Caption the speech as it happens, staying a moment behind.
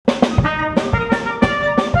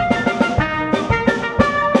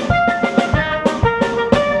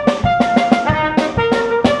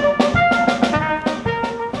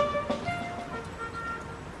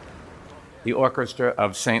Orchestra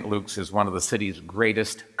of St. Luke's is one of the city's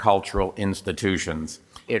greatest cultural institutions.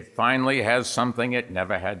 It finally has something it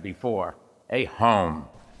never had before, a home.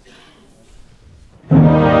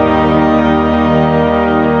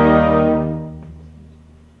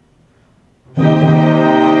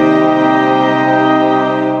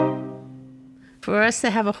 For us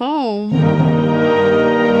to have a home,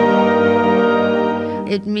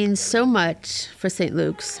 it means so much for St.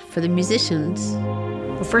 Luke's, for the musicians.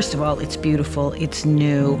 Well, first of all, it's beautiful, it's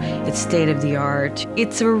new, it's state-of-the-art.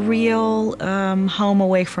 It's a real home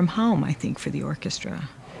away from home, I think, for the orchestra.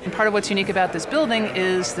 And part of what's unique about this building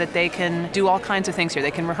is that they can do all kinds of things here.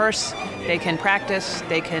 They can rehearse, they can practice,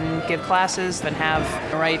 they can give classes, and have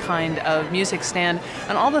the right kind of music stand,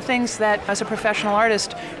 and all the things that, as a professional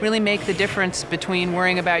artist, really make the difference between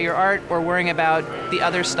worrying about your art or worrying about the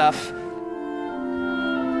other stuff.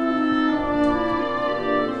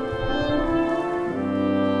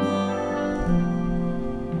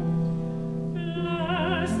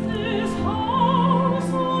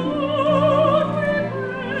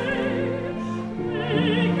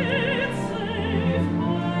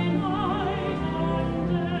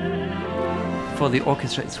 For the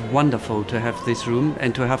orchestra, it's wonderful to have this room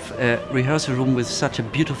and to have a rehearsal room with such a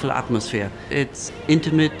beautiful atmosphere. It's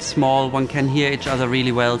intimate, small, one can hear each other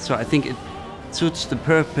really well, so I think it suits the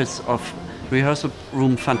purpose of rehearsal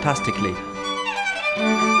room fantastically.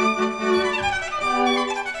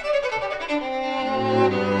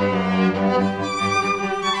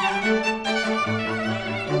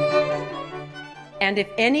 And if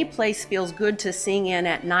any place feels good to sing in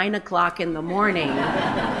at 9 o'clock in the morning,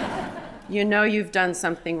 you know you've done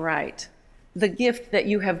something right. The gift that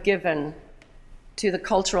you have given to the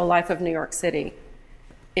cultural life of New York City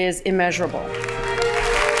is immeasurable.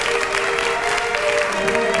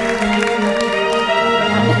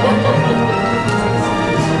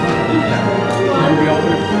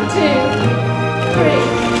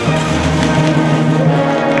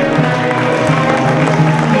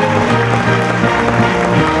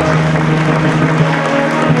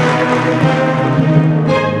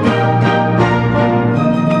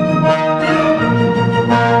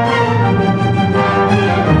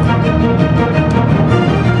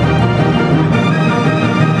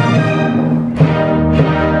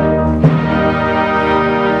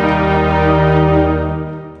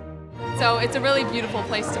 It's a really beautiful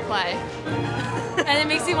place to play. And it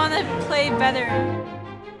makes you want to play better.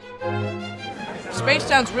 Space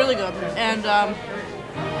sounds really good, and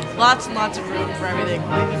lots and lots of room for everything.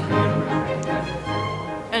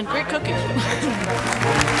 And great cookies.